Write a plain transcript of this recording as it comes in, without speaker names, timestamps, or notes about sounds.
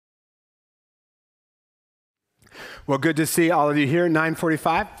Well, good to see all of you here,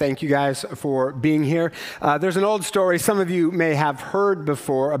 9:45. Thank you guys for being here. There's an old story some of you may have heard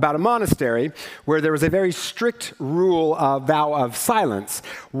before about a monastery where there was a very strict rule, vow of silence.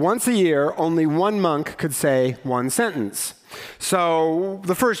 Once a year, only one monk could say one sentence. So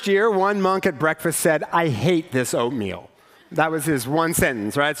the first year, one monk at breakfast said, "I hate this oatmeal." That was his one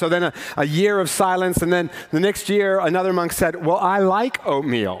sentence, right? So then a year of silence, and then the next year, another monk said, "Well, I like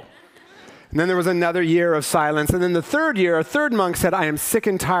oatmeal." And then there was another year of silence. And then the third year, a third monk said, "I am sick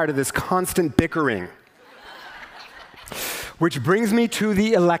and tired of this constant bickering." Which brings me to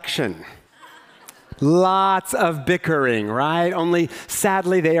the election. Lots of bickering, right? Only,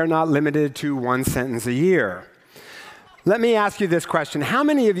 sadly, they are not limited to one sentence a year. Let me ask you this question. How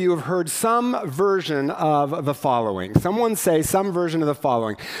many of you have heard some version of the following? Someone say some version of the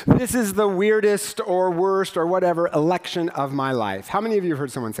following. "This is the weirdest or worst or whatever election of my life." How many of you have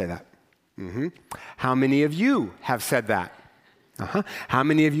heard someone say that? How many of you have said that? How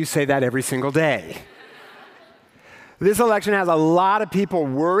many of you say that every single day? This election has a lot of people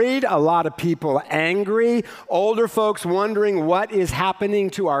worried, a lot of people angry, older folks wondering what is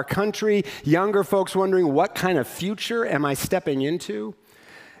happening to our country, younger folks wondering what kind of future am I stepping into?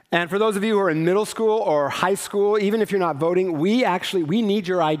 And for those of you who are in middle school or high school, even if you're not voting, we need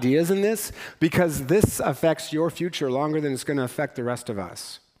your ideas in this because this affects your future longer than it's going to affect the rest of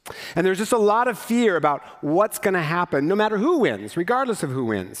us. And there's just a lot of fear about what's going to happen, no matter who wins, regardless of who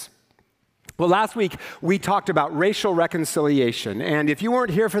wins. Well, last week, we talked about racial reconciliation. And if you weren't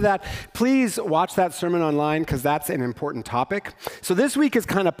here for that, please watch that sermon online because that's an important topic. So this week is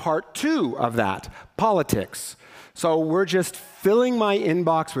kind of part 2 of that, politics. So we're just filling my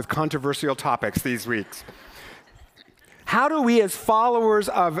inbox with controversial topics these weeks. How do we as followers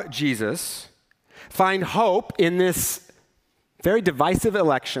of Jesus find hope in this very divisive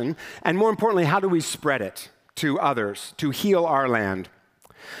election, and more importantly, how do we spread it to others to heal our land?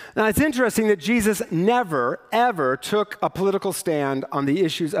 Now, it's interesting that Jesus never, ever took a political stand on the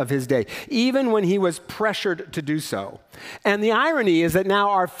issues of his day, even when he was pressured to do so. And the irony is that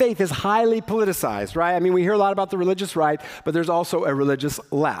now our faith is highly politicized, right? I mean, we hear a lot about the religious right, but there's also a religious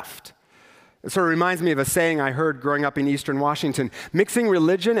left. It sort of reminds me of a saying I heard growing up in Eastern Washington. Mixing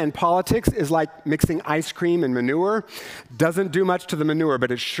religion and politics is like mixing ice cream and manure. Doesn't do much to the manure,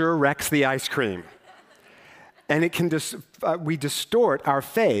 but it sure wrecks the ice cream. And it can we distort our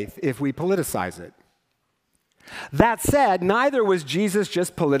faith if we politicize it. That said, neither was Jesus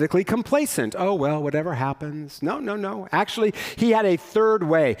just politically complacent. Oh, well, whatever happens. No. Actually, he had a third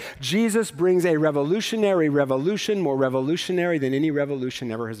way. Jesus brings a revolutionary revolution, more revolutionary than any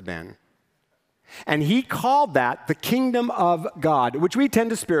revolution ever has been. And he called that the kingdom of God, which we tend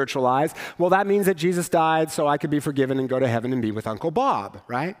to spiritualize. Well, that means that Jesus died so I could be forgiven and go to heaven and be with Uncle Bob,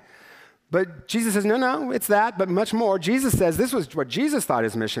 right? But Jesus says, no, it's that, but much more. Jesus says this was what Jesus thought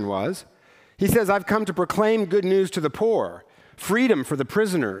his mission was. He says, "I've come to proclaim good news to the poor, freedom for the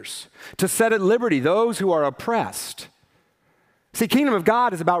prisoners, to set at liberty those who are oppressed." See, kingdom of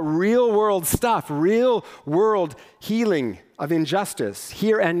God is about real world stuff, real world healing of injustice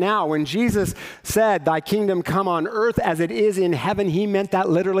here and now. When Jesus said, "Thy kingdom come on earth as it is in heaven," he meant that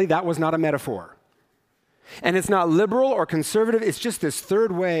literally. That was not a metaphor. And it's not liberal or conservative. It's just this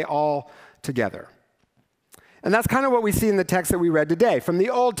third way all together. And that's kind of what we see in the text that we read today from the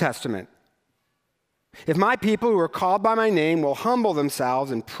Old Testament. "If my people who are called by my name will humble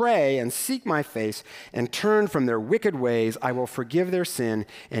themselves and pray and seek my face and turn from their wicked ways, I will forgive their sin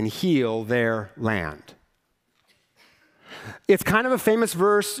and heal their land." It's kind of a famous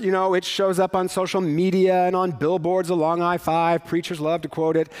verse, it shows up on social media and on billboards along I-5. Preachers love to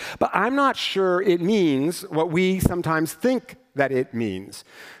quote it, but I'm not sure it means what we sometimes think that it means.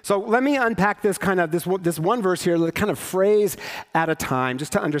 So let me unpack this this one verse here, kind of phrase at a time,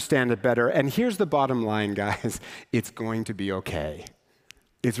 just to understand it better. And here's the bottom line, guys. It's going to be okay.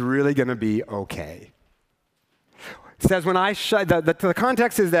 It's really going to be okay. It says, the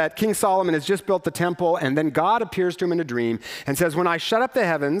context is that King Solomon has just built the temple, and then God appears to him in a dream and says, "When I shut up the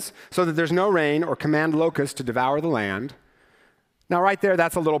heavens so that there's no rain or command locusts to devour the land." Now, right there,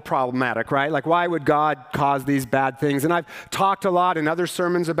 that's a little problematic, right? Like, why would God cause these bad things? And I've talked a lot in other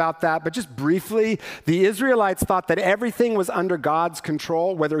sermons about that, but just briefly, the Israelites thought that everything was under God's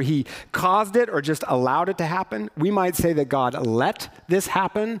control, whether he caused it or just allowed it to happen. We might say that God let this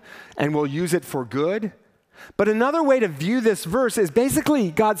happen and will use it for good. But another way to view this verse is basically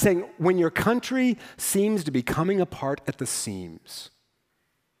God saying, when your country seems to be coming apart at the seams,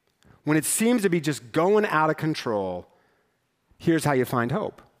 when it seems to be just going out of control, here's how you find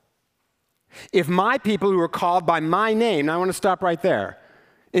hope. If my people who are called by my name, now I want to stop right there.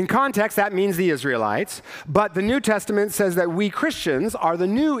 In context, that means the Israelites, but the New Testament says that we Christians are the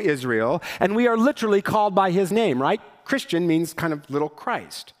new Israel, and we are literally called by his name, right? Christian means kind of little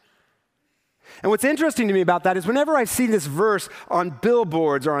Christ. And what's interesting to me about that is whenever I see this verse on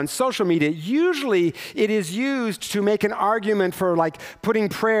billboards or on social media, usually it is used to make an argument for like putting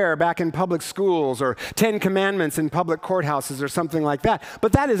prayer back in public schools or 10 commandments in public courthouses or something like that.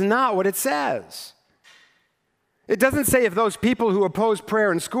 But that is not what it says. It doesn't say if those people who oppose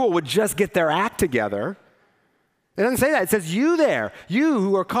prayer in school would just get their act together. It doesn't say that. It says you there, you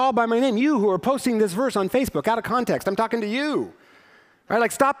who are called by my name, you who are posting this verse on Facebook out of context. I'm talking to you. Right?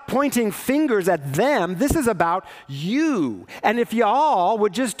 Like, stop pointing fingers at them. This is about you. And if y'all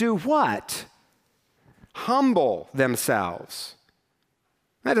would just do what? Humble themselves.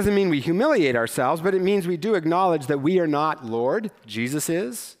 That doesn't mean we humiliate ourselves, but it means we do acknowledge that we are not Lord, Jesus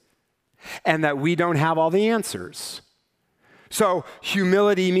is, and that we don't have all the answers. So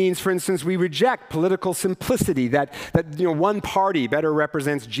humility means, for instance, we reject political simplicity, that one party better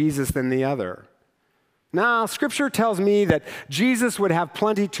represents Jesus than the other. Now, Scripture tells me that Jesus would have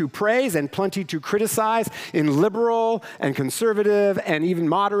plenty to praise and plenty to criticize in liberal and conservative and even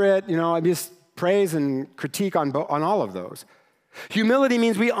moderate, just praise and critique on all of those. Humility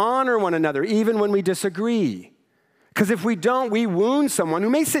means we honor one another even when we disagree. Because if we don't, we wound someone who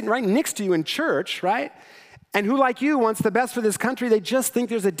may sit right next to you in church, right? And who, like you, wants the best for this country. They just think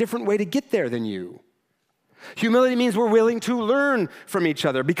there's a different way to get there than you. Humility means we're willing to learn from each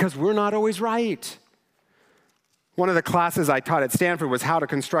other because we're not always right. One of the classes I taught at Stanford was how to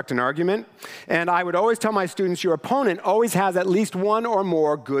construct an argument. And I would always tell my students, your opponent always has at least one or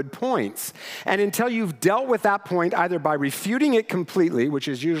more good points. And until you've dealt with that point, either by refuting it completely, which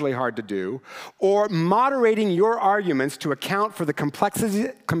is usually hard to do, or moderating your arguments to account for the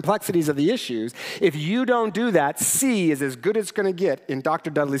complexities of the issues, if you don't do that, C is as good as it's going to get in Dr.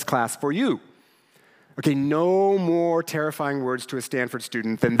 Dudley's class for you. Okay, no more terrifying words to a Stanford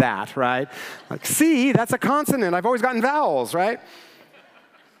student than that, right? Like, see, that's a consonant. I've always gotten vowels, right?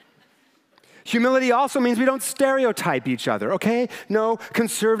 Humility also means we don't stereotype each other, okay? No,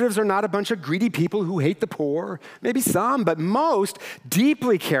 conservatives are not a bunch of greedy people who hate the poor. Maybe some, but most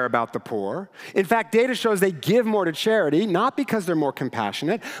deeply care about the poor. In fact, data shows they give more to charity, not because they're more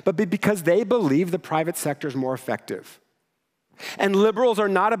compassionate, but because they believe the private sector is more effective. And liberals are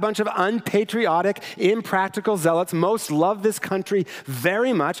not a bunch of unpatriotic, impractical zealots. Most love this country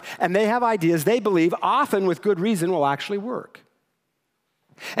very much, and they have ideas they believe, often with good reason, will actually work.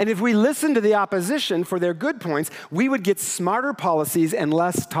 And if we listen to the opposition for their good points, we would get smarter policies and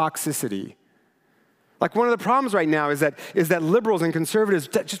less toxicity. Like, one of the problems right now is that liberals and conservatives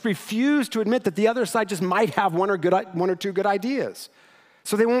just refuse to admit that the other side just might have one or two good ideas.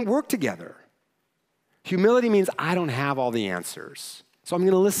 So they won't work together. Humility means I don't have all the answers, so I'm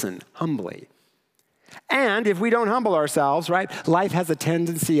going to listen humbly. And if we don't humble ourselves, right, life has a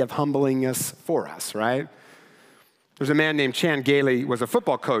tendency of humbling us for us, right? There's a man named Chan Gailey, was a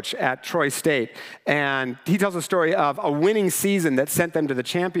football coach at Troy State, and he tells a story of a winning season that sent them to the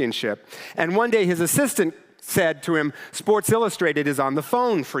championship. And one day his assistant said to him, "Sports Illustrated is on the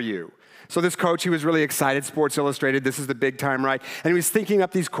phone for you." So this coach, he was really excited. Sports Illustrated, this is the big time, right? And he was thinking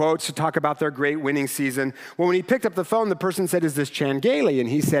up these quotes to talk about their great winning season. Well, when he picked up the phone, the person said, "Is this Chan Gailey?" And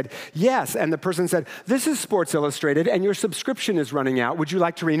he said, "Yes." And the person said, "This is Sports Illustrated, and your subscription is running out. Would you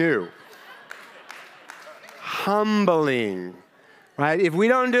like to renew?" Humbling, right? If we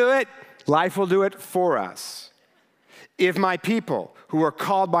don't do it, life will do it for us. If my people who are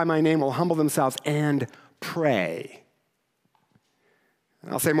called by my name will humble themselves and pray.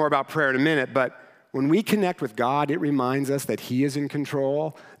 I'll say more about prayer in a minute, but when we connect with God, it reminds us that He is in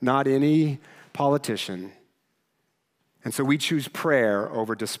control, not any politician. And so we choose prayer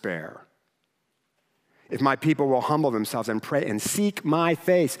over despair. If my people will humble themselves and pray and seek my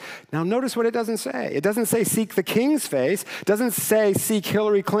face. Now notice what it doesn't say. It doesn't say seek the king's face. It doesn't say seek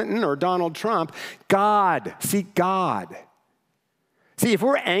Hillary Clinton or Donald Trump. God, seek God. See, if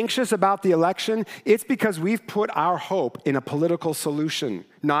we're anxious about the election, it's because we've put our hope in a political solution,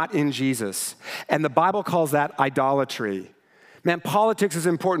 not in Jesus. And the Bible calls that idolatry. Man, politics is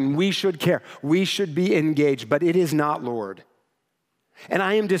important. We should care. We should be engaged, but it is not Lord. And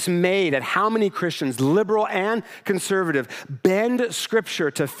I am dismayed at how many Christians, liberal and conservative, bend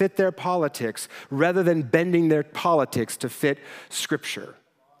Scripture to fit their politics rather than bending their politics to fit Scripture.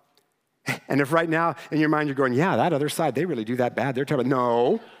 And if right now in your mind you're going, yeah, that other side, they really do that bad. They're terrible.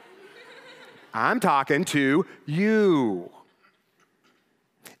 No, I'm talking to you.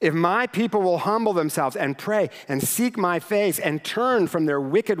 If my people will humble themselves and pray and seek my face and turn from their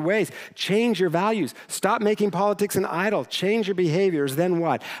wicked ways, change your values, stop making politics an idol, change your behaviors, then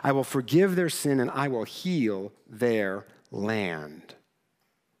what? I will forgive their sin and I will heal their land.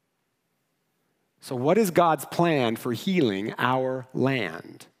 So what is God's plan for healing our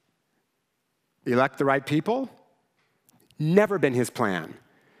land? Elect the right people? Never been his plan.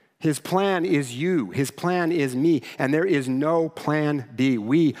 His plan is you. His plan is me. And there is no plan B.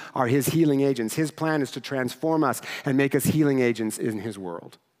 We are his healing agents. His plan is to transform us and make us healing agents in his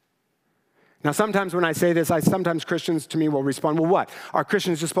world. Now, sometimes when I say this, sometimes Christians to me will respond, well, what? Are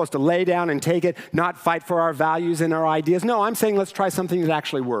Christians just supposed to lay down and take it, not fight for our values and our ideas? No, I'm saying let's try something that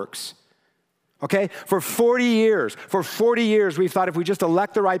actually works. Okay? For 40 years, we've thought if we just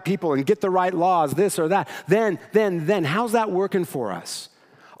elect the right people and get the right laws, this or that, then, how's that working for us?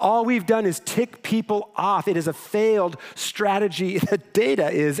 All we've done is tick people off. It is a failed strategy. The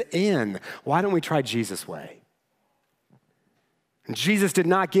data is in. Why don't we try Jesus' way? And Jesus did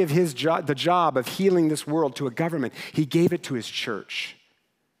not give the job of healing this world to a government. He gave it to his church.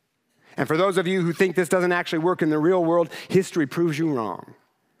 And for those of you who think this doesn't actually work in the real world, history proves you wrong.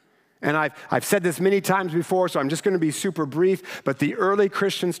 And I've said this many times before, so I'm just going to be super brief, but the early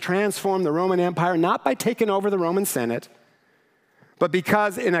Christians transformed the Roman Empire not by taking over the Roman Senate, but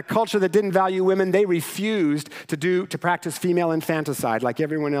because in a culture that didn't value women, they refused to practice female infanticide like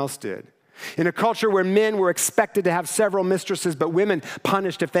everyone else did. In a culture where men were expected to have several mistresses, but women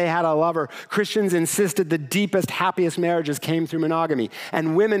punished if they had a lover, Christians insisted the deepest, happiest marriages came through monogamy.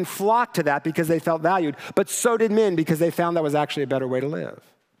 And women flocked to that because they felt valued, but so did men because they found that was actually a better way to live.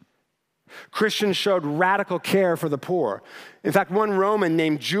 Christians showed radical care for the poor. In fact, one Roman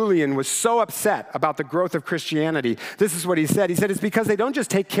named Julian was so upset about the growth of Christianity. This is what he said. He said, it's because they don't just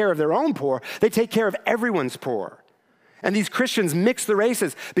take care of their own poor, they take care of everyone's poor. And these Christians mix the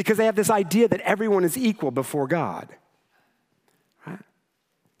races because they have this idea that everyone is equal before God. Right?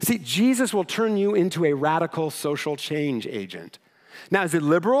 See, Jesus will turn you into a radical social change agent. Now, is it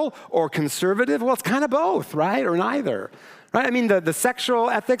liberal or conservative? Well, it's kind of both, right? Or neither. Right? I mean, the sexual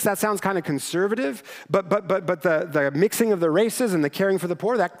ethics, that sounds kind of conservative, but the mixing of the races and the caring for the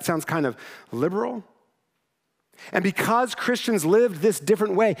poor, that sounds kind of liberal. And because Christians lived this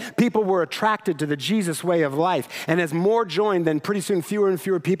different way, people were attracted to the Jesus way of life. And as more joined, then pretty soon fewer and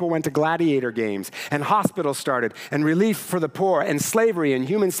fewer people went to gladiator games, and hospitals started, and relief for the poor, and slavery and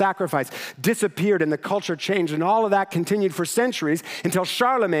human sacrifice disappeared, and the culture changed. And all of that continued for centuries until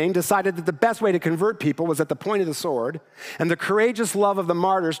Charlemagne decided that the best way to convert people was at the point of the sword, and the courageous love of the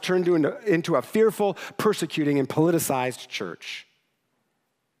martyrs turned into a fearful, persecuting, and politicized church.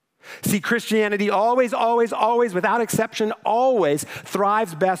 See, Christianity always, without exception, always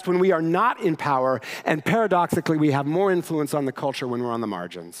thrives best when we are not in power, and paradoxically, we have more influence on the culture when we're on the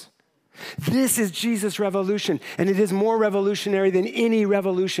margins. This is Jesus' revolution, and it is more revolutionary than any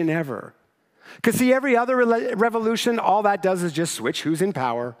revolution ever. Because see, every other revolution, all that does is just switch who's in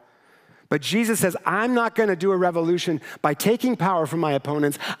power. But Jesus says, I'm not going to do a revolution by taking power from my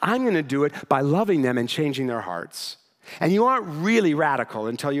opponents. I'm going to do it by loving them and changing their hearts. And you aren't really radical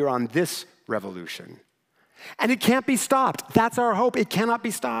until you're on this revolution. And it can't be stopped. That's our hope. It cannot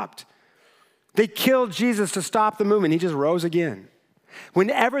be stopped. They killed Jesus to stop the movement. He just rose again.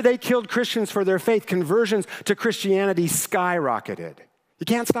 Whenever they killed Christians for their faith, conversions to Christianity skyrocketed. You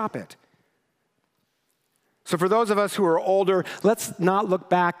can't stop it. So for those of us who are older, let's not look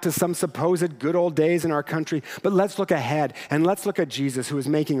back to some supposed good old days in our country, but let's look ahead and let's look at Jesus who is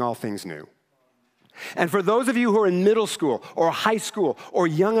making all things new. And for those of you who are in middle school or high school or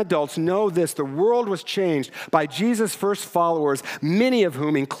young adults, know this: the world was changed by Jesus' first followers, many of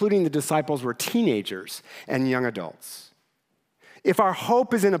whom, including the disciples, were teenagers and young adults. If our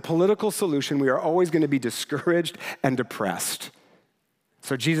hope is in a political solution, we are always going to be discouraged and depressed.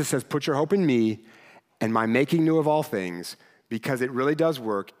 So Jesus says, put your hope in me and my making new of all things, because it really does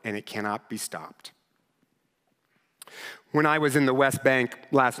work and it cannot be stopped. When I was in the West Bank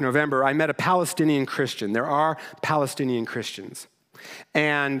last November, I met a Palestinian Christian. There are Palestinian Christians.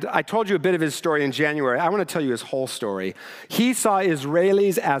 And I told you a bit of his story in January. I want to tell you his whole story. He saw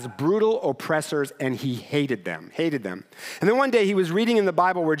Israelis as brutal oppressors, and he hated them. And then one day he was reading in the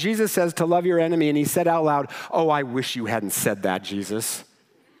Bible where Jesus says to love your enemy, and he said out loud, "Oh, I wish you hadn't said that, Jesus."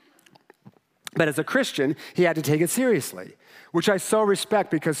 But as a Christian, he had to take it seriously, which I so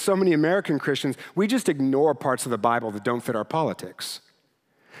respect, because so many American Christians, we just ignore parts of the Bible that don't fit our politics.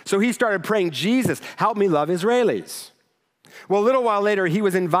 So he started praying, Jesus, help me love Israelis. Well, a little while later, he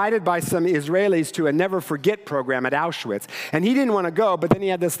was invited by some Israelis to a Never Forget program at Auschwitz. And he didn't want to go, but then he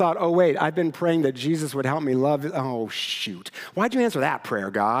had this thought, oh, wait, I've been praying that Jesus would help me love. Oh, shoot. Why'd you answer that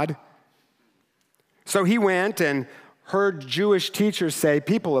prayer, God? So he went and heard Jewish teachers say,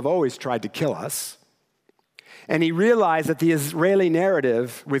 people have always tried to kill us. And he realized that the Israeli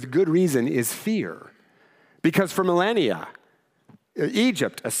narrative, with good reason, is fear. Because for millennia,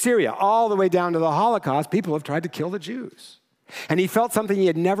 Egypt, Assyria, all the way down to the Holocaust, people have tried to kill the Jews. And he felt something he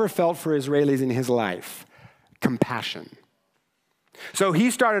had never felt for Israelis in his life: compassion. So he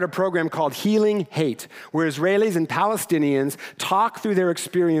started a program called Healing Hate, where Israelis and Palestinians talk through their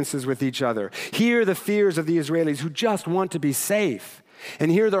experiences with each other, hear the fears of the Israelis who just want to be safe,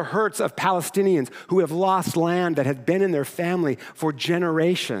 and hear the hurts of Palestinians who have lost land that had been in their family for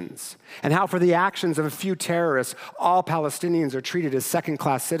generations, and how for the actions of a few terrorists, all Palestinians are treated as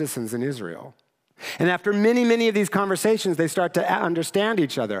second-class citizens in Israel. And after many, many of these conversations, they start to understand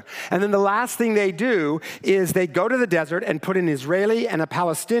each other. And then the last thing they do is they go to the desert and put an Israeli and a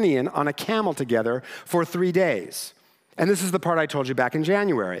Palestinian on a camel together for 3 days. And this is the part I told you back in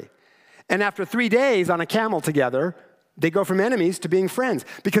January. And after 3 days on a camel together, they go from enemies to being friends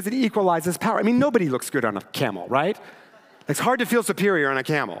because it equalizes power. I mean, nobody looks good on a camel, right? It's hard to feel superior on a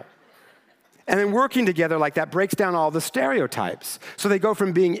camel. And then working together like that breaks down all the stereotypes. So they go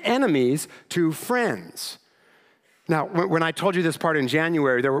from being enemies to friends. Now, when I told you this part in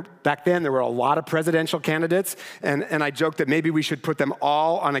January, back then there were a lot of presidential candidates, and I joked that maybe we should put them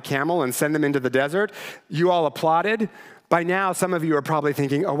all on a camel and send them into the desert. You all applauded. By now, some of you are probably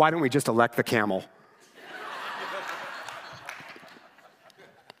thinking, oh, why don't we just elect the camel?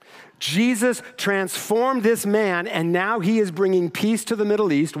 Jesus transformed this man, and now he is bringing peace to the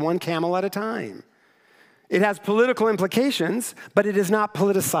Middle East, one camel at a time. It has political implications, but it is not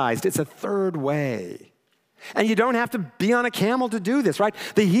politicized. It's a third way. And you don't have to be on a camel to do this, right?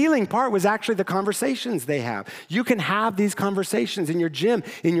 The healing part was actually the conversations they have. You can have these conversations in your gym,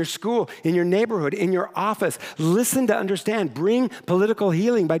 in your school, in your neighborhood, in your office. Listen to understand. Bring political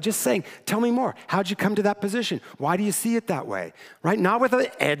healing by just saying, tell me more. How'd you come to that position? Why do you see it that way? Right? Not with an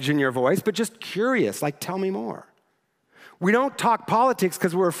edge in your voice, but just curious, like, tell me more. We don't talk politics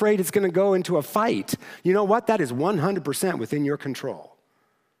because we're afraid it's going to go into a fight. You know what? That is 100% within your control.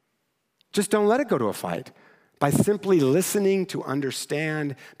 Just don't let it go to a fight. By simply listening to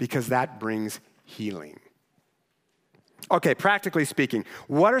understand, because that brings healing. Okay, practically speaking,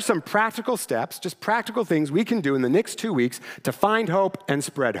 what are some practical steps, just practical things we can do in the next 2 weeks to find hope and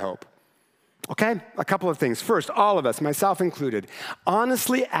spread hope? Okay, a couple of things. First, all of us, myself included,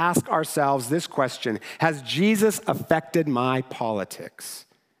 honestly ask ourselves this question: has Jesus affected my politics?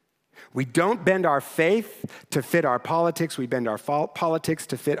 We don't bend our faith to fit our politics, we bend our politics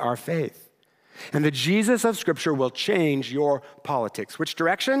to fit our faith. And the Jesus of Scripture will change your politics. Which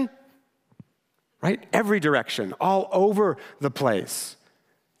direction? Right? Every direction, all over the place.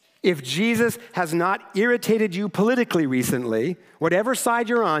 If Jesus has not irritated you politically recently, whatever side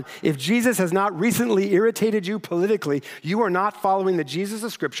you're on, if Jesus has not recently irritated you politically, you are not following the Jesus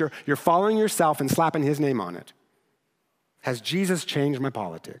of Scripture. You're following yourself and slapping his name on it. Has Jesus changed my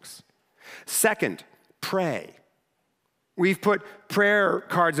politics? Second, pray. We've put prayer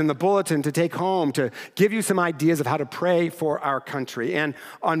cards in the bulletin to take home to give you some ideas of how to pray for our country. And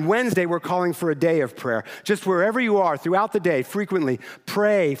on Wednesday, we're calling for a day of prayer. Just wherever you are throughout the day, frequently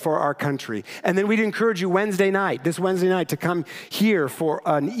pray for our country. And then we'd encourage you this Wednesday night, to come here for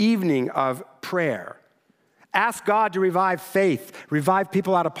an evening of prayer. Ask God to revive faith, revive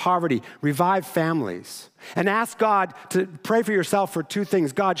people out of poverty, revive families. And ask God to pray for yourself for 2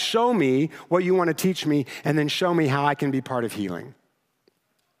 things. God, show me what you want to teach me, and then show me how I can be part of healing.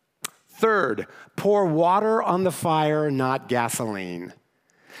 Third, pour water on the fire, not gasoline.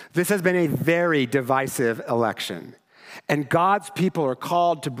 This has been a very divisive election, and God's people are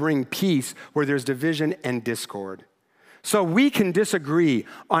called to bring peace where there's division and discord. So we can disagree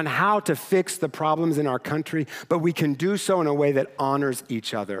on how to fix the problems in our country, but we can do so in a way that honors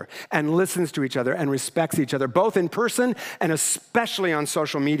each other and listens to each other and respects each other, both in person and especially on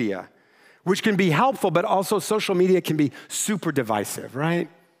social media, which can be helpful, but also social media can be super divisive, right?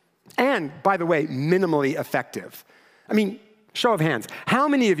 And, by the way, minimally effective. I mean, show of hands, how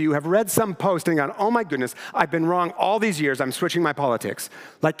many of you have read some post and gone, oh my goodness, I've been wrong all these years, I'm switching my politics?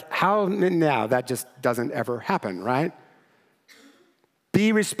 Like, how now? That just doesn't ever happen, right?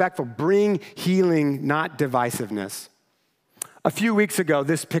 Be respectful. Bring healing, not divisiveness. A few weeks ago,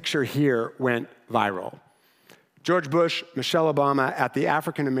 this picture here went viral. George Bush, Michelle Obama at the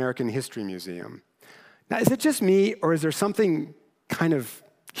African American History Museum. Now, is it just me, or is there something kind of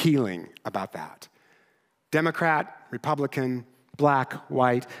healing about that? Democrat, Republican, black,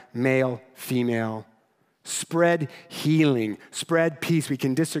 white, male, female. Spread healing, spread peace. We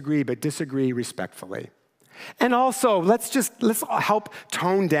can disagree, but disagree respectfully. And also, let's help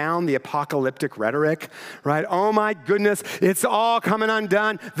tone down the apocalyptic rhetoric, right? Oh my goodness, it's all coming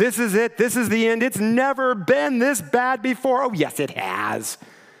undone. This is it. This is the end. It's never been this bad before. Oh, yes, it has.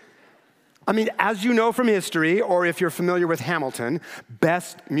 I mean, as you know from history, or if you're familiar with Hamilton,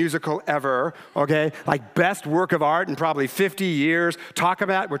 best musical ever, okay? Like best work of art in probably 50 years.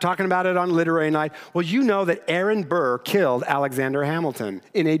 We're talking about it on Literary Night. Well, you know that Aaron Burr killed Alexander Hamilton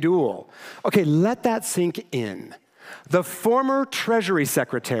in a duel. Okay, let that sink in. The former Treasury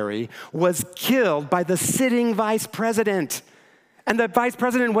Secretary was killed by the sitting vice president, and the vice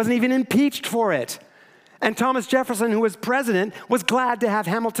president wasn't even impeached for it. And Thomas Jefferson, who was president, was glad to have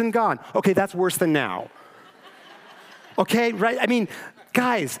Hamilton gone. Okay, that's worse than now. Okay, right? I mean,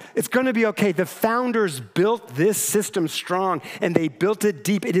 guys, it's going to be okay. The founders built this system strong, and they built it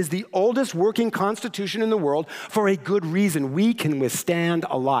deep. It is the oldest working constitution in the world for a good reason. We can withstand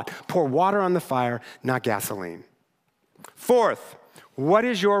a lot. Pour water on the fire, not gasoline. Fourth, what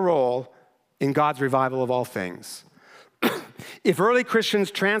is your role in God's revival of all things? If early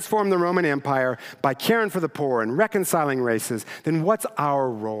Christians transformed the Roman Empire by caring for the poor and reconciling races, then what's our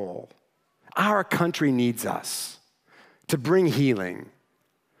role? Our country needs us to bring healing.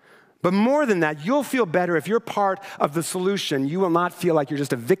 But more than that, you'll feel better if you're part of the solution. You will not feel like you're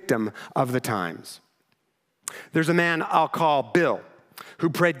just a victim of the times. There's a man I'll call Bill who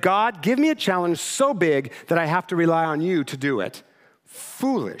prayed, God, give me a challenge so big that I have to rely on you to do it.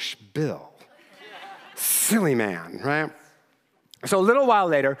 Foolish Bill. Silly man, right? So a little while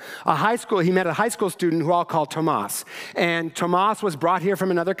later, he met a high school student who I'll call Tomas. And Tomas was brought here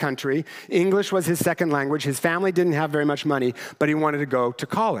from another country. English was his second language. His family didn't have very much money, but he wanted to go to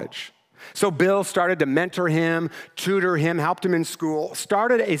college. So Bill started to mentor him, tutor him, helped him in school,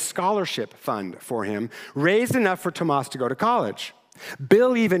 started a scholarship fund for him, raised enough for Tomas to go to college.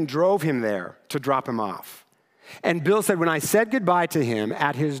 Bill even drove him there to drop him off. And Bill said, when I said goodbye to him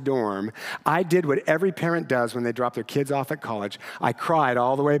at his dorm, I did what every parent does when they drop their kids off at college. I cried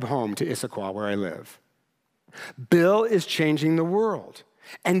all the way home to Issaquah, where I live. Bill is changing the world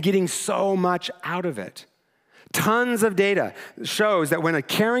and getting so much out of it. Tons of data shows that when a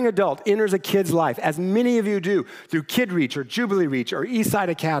caring adult enters a kid's life, as many of you do through Kid Reach or Jubilee Reach or Eastside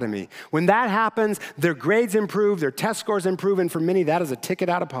Academy, when that happens, their grades improve, their test scores improve, and for many, that is a ticket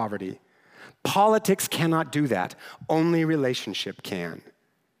out of poverty. Politics cannot do that. Only relationship can.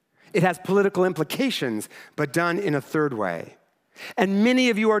 It has political implications, but done in a third way. And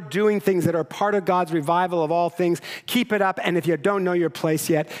many of you are doing things that are part of God's revival of all things. Keep it up, and if you don't know your place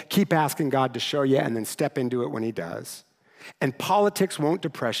yet, keep asking God to show you and then step into it when he does. And politics won't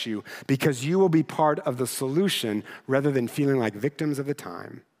depress you because you will be part of the solution rather than feeling like victims of the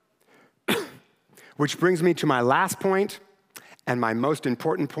time. Which brings me to my last point. And my most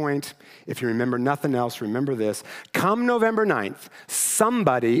important point, if you remember nothing else, remember this. Come November 9th,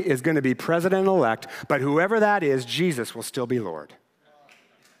 somebody is going to be president-elect, but whoever that is, Jesus will still be Lord.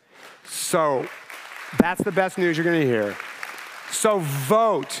 So that's the best news you're going to hear. So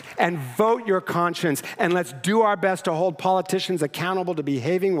vote, and vote your conscience, and let's do our best to hold politicians accountable to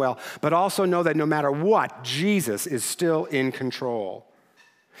behaving well, but also know that no matter what, Jesus is still in control.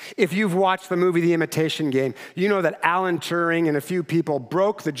 If you've watched the movie The Imitation Game, you know that Alan Turing and a few people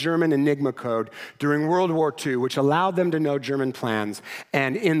broke the German Enigma code during World War II, which allowed them to know German plans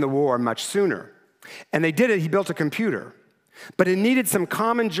and end the war much sooner. And they did it, he built a computer. But it needed some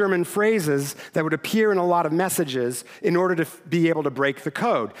common German phrases that would appear in a lot of messages in order to be able to break the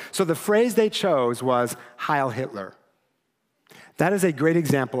code. So the phrase they chose was Heil Hitler. That is a great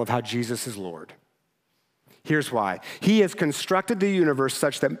example of how Jesus is Lord. Here's why. He has constructed the universe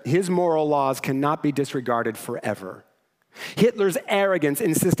such that his moral laws cannot be disregarded forever. Hitler's arrogance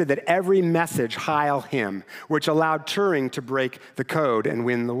insisted that every message heil him, which allowed Turing to break the code and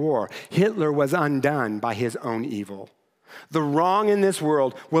win the war. Hitler was undone by his own evil. The wrong in this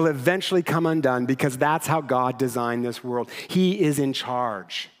world will eventually come undone because that's how God designed this world. He is in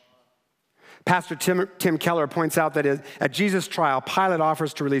charge. Pastor Tim Keller points out that at Jesus' trial, Pilate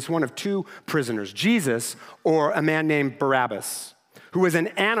offers to release one of two prisoners, Jesus or a man named Barabbas, who was an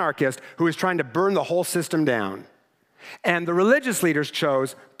anarchist who was trying to burn the whole system down. And the religious leaders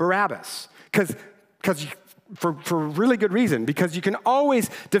chose Barabbas for really good reason, because you can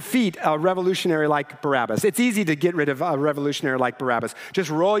always defeat a revolutionary like Barabbas. It's easy to get rid of a revolutionary like Barabbas. Just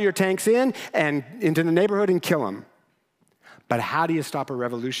roll your tanks in and into the neighborhood and kill them. But how do you stop a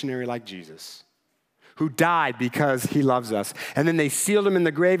revolutionary like Jesus, who died because he loves us. And then they sealed him in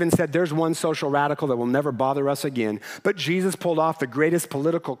the grave and said, there's one social radical that will never bother us again. But Jesus pulled off the greatest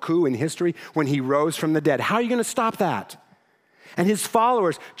political coup in history when he rose from the dead. How are you going to stop that? And his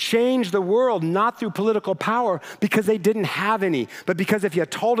followers changed the world not through political power because they didn't have any, but because if you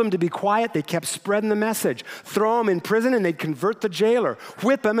told them to be quiet, they kept spreading the message. Throw them in prison and they'd convert the jailer.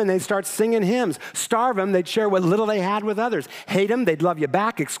 Whip them and they'd start singing hymns. Starve them, they'd share what little they had with others. Hate them, they'd love you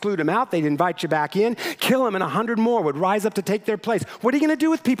back. Exclude them out, they'd invite you back in. Kill them and 100 more would rise up to take their place. What are you going to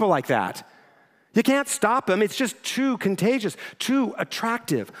do with people like that? You can't stop them. It's just too contagious, too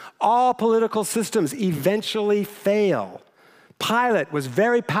attractive. All political systems eventually fail. Pilate was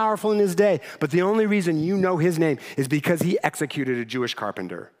very powerful in his day, but the only reason you know his name is because he executed a Jewish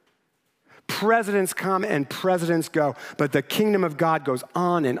carpenter. Presidents come and presidents go, but the kingdom of God goes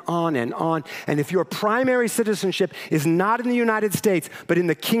on and on and on. And if your primary citizenship is not in the United States, but in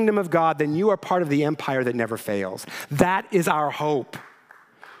the kingdom of God, then you are part of the empire that never fails. That is our hope.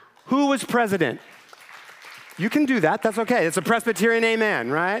 Who was president? You can do that. That's okay. It's a Presbyterian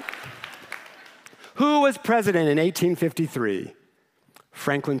amen, right? Who was president in 1853?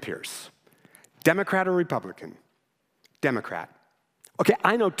 Franklin Pierce. Democrat or Republican? Democrat. Okay,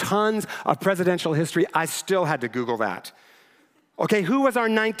 I know tons of presidential history. I still had to Google that. Okay, who was our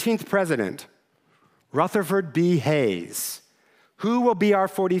 19th president? Rutherford B. Hayes. Who will be our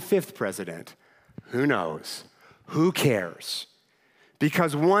 45th president? Who knows? Who cares?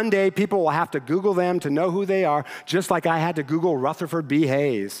 Because one day people will have to Google them to know who they are, just like I had to Google Rutherford B.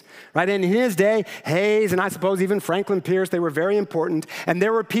 Hayes. Right? And in his day, Hayes and I suppose even Franklin Pierce, they were very important. And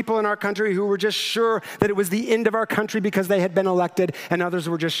there were people in our country who were just sure that it was the end of our country because they had been elected, and others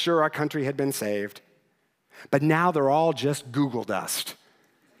were just sure our country had been saved. But now they're all just Google dust.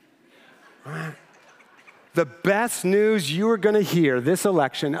 Right? The best news you are going to hear this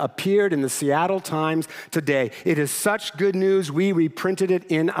election appeared in the Seattle Times today. It is such good news, we reprinted it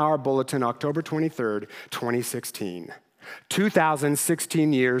in our bulletin, October 23rd, 2016.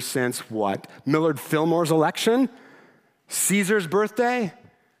 2016 years since what? Millard Fillmore's election? Caesar's birthday?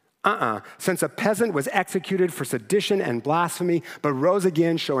 Since a peasant was executed for sedition and blasphemy, but rose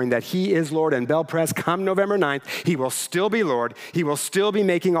again, showing that he is Lord. And Bell Press, come November 9th, he will still be Lord. He will still be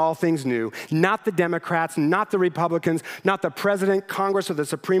making all things new. Not the Democrats, not the Republicans, not the president, Congress, or the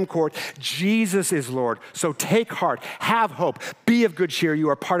Supreme Court. Jesus is Lord. So take heart, have hope, be of good cheer. You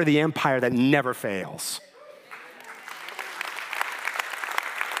are part of the empire that never fails.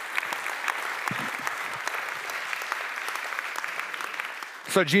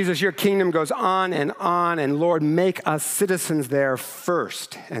 So Jesus, your kingdom goes on, and Lord, make us citizens there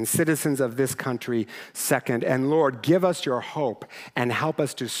first, and citizens of this country second. And Lord, give us your hope and help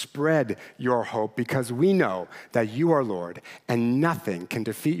us to spread your hope, because we know that you are Lord, and nothing can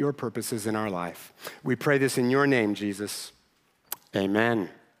defeat your purposes in our life. We pray this in your name, Jesus. Amen.